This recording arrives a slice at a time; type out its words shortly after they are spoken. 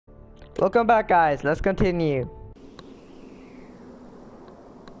Welcome back, guys. Let's continue.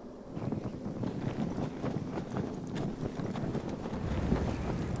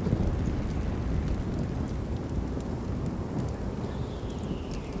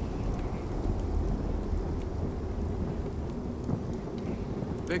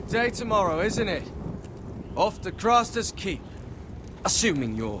 Big day tomorrow, isn't it? Off to Craster's Keep.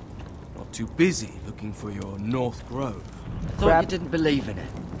 Assuming you're not too busy looking for your North Grove. I thought you didn't believe in it.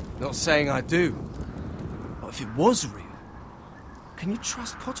 Not saying I do. But if it was real, can you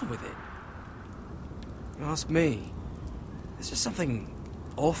trust Cotter with it? You ask me, there's just something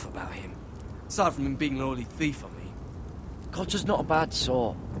off about him. Aside from him being an early thief, I mean. Cotter's not a bad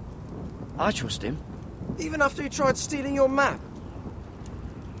sort. I trust him. Even after he tried stealing your map?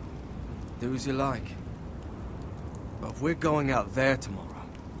 Do as you like. But if we're going out there tomorrow,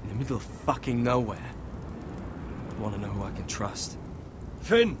 in the middle of fucking nowhere, I want to know who I can trust.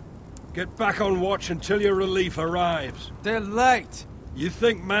 Finn, get back on watch until your relief arrives. They're late! You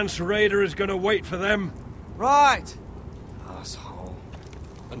think Mance Raider is going to wait for them? Right! Asshole.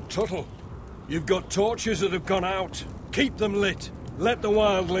 And Tuttle, you've got torches that have gone out. Keep them lit. Let the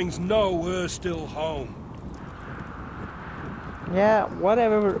wildlings know we're still home. Yeah,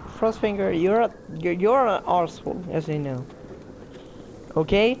 whatever, Frostfinger, you're an arsehole, as you know.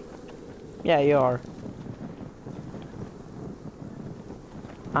 Okay? Yeah, you are.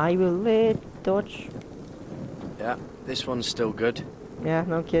 I will lit torch. Yeah, this one's still good. Yeah,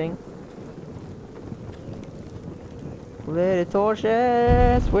 no kidding. Lit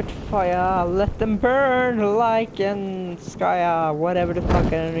torches with fire, let them burn like in sky, whatever the fuck, I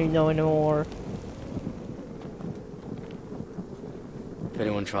don't even know anymore. If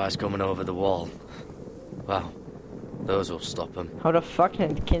anyone tries coming over the wall, well, those will stop them. How the fuck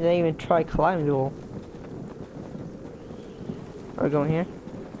can they even try climbing the wall? Are we going here?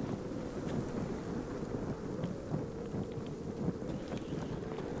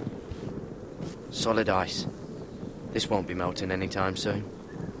 Solid ice. This won't be melting anytime soon.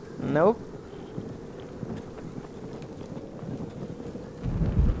 Nope.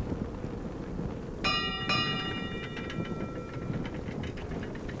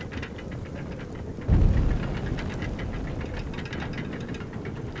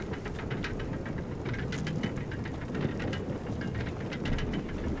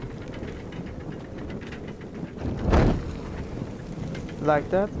 Like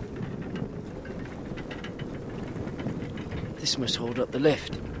that? This must hold up the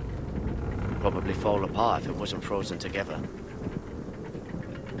lift. Probably fall apart if it wasn't frozen together.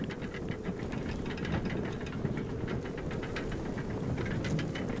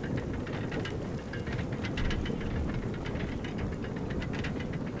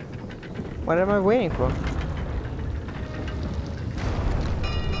 What am I waiting for?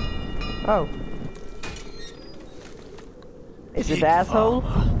 Oh. Is it asshole?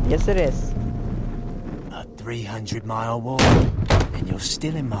 Yes it is. A 300-mile walk, and you're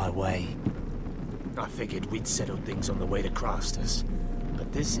still in my way. I figured we'd settle things on the way to Craster's,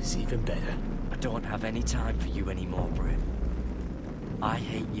 but this is even better. I don't have any time for you anymore, Britt. I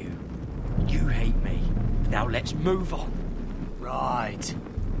hate you. You hate me. Now let's move on. Right.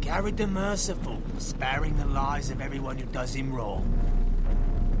 Garrett the Merciful, sparing the lives of everyone who does him wrong.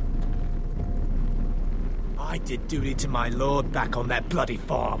 I did duty to my lord back on that bloody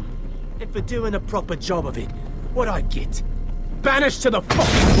farm. And for doing a proper job of it, what'd I get? Banished to the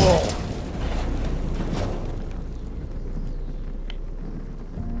fucking wall!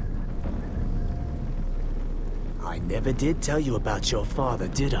 I never did tell you about your father,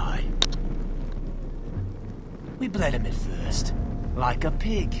 did I? We bled him at first, like a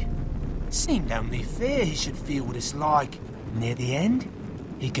pig. Seemed only fair he should feel what it's like. Near the end,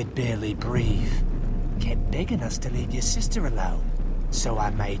 he could barely breathe. Kept begging us to leave your sister alone. So I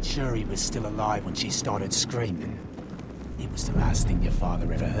made sure he was still alive when she started screaming. It was the last thing your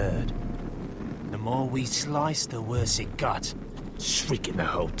father ever heard. The more we sliced, the worse it got. Shrieking the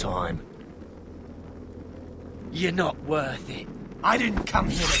whole time. You're not worth it. I didn't come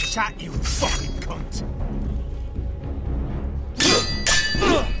here to chat, you fucking cunt.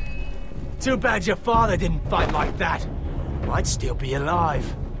 Too bad your father didn't fight like that. I'd still be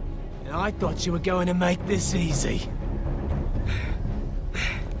alive. And I thought you were going to make this easy.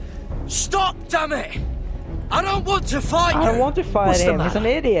 Stop, damn it! I don't want to fight you! I don't want to fight What's the him, he's an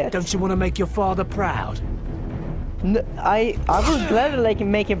matter? idiot. Don't you want to make your father proud? I would gladly like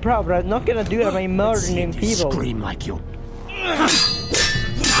make him proud, but I'm not gonna do that by Let's see murdering if you people. scream like you're...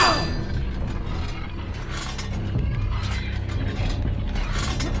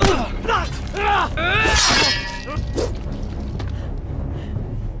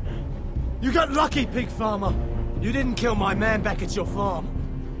 You got lucky, pig farmer. You didn't kill my man back at your farm.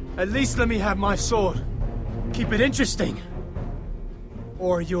 At least let me have my sword. Keep it interesting.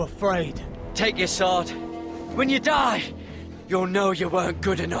 Or are you afraid? Take your sword. When you die, you'll know you weren't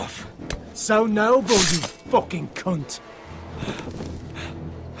good enough. So noble, you fucking cunt.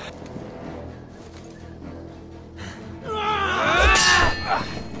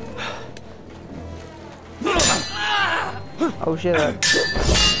 Oh shit.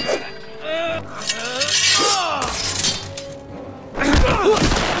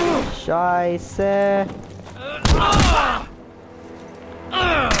 Scheiße.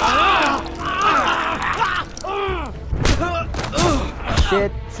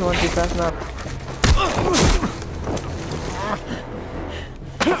 Shit, someone keep passing up.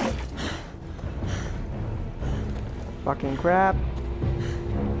 Fucking crap.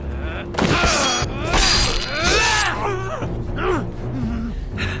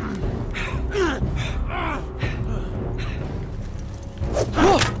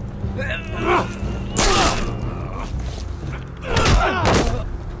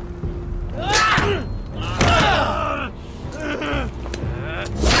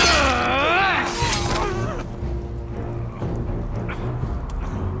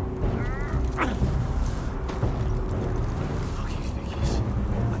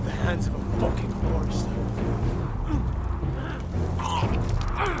 Hands of a fucking horse.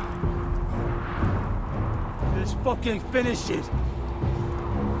 Just fucking finish it.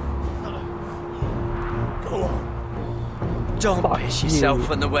 Go on. Don't Fuck piss you.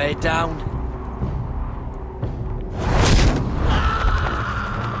 yourself on the way down.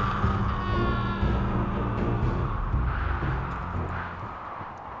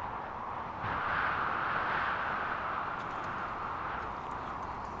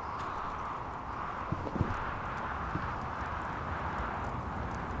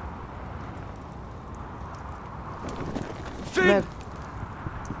 Finn!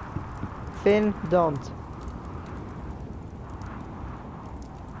 Finn, don't.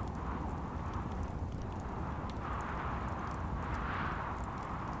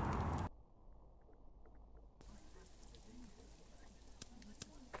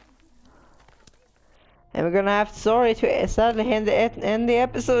 And we're gonna have to, sorry to sadly end the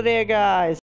episode here, guys.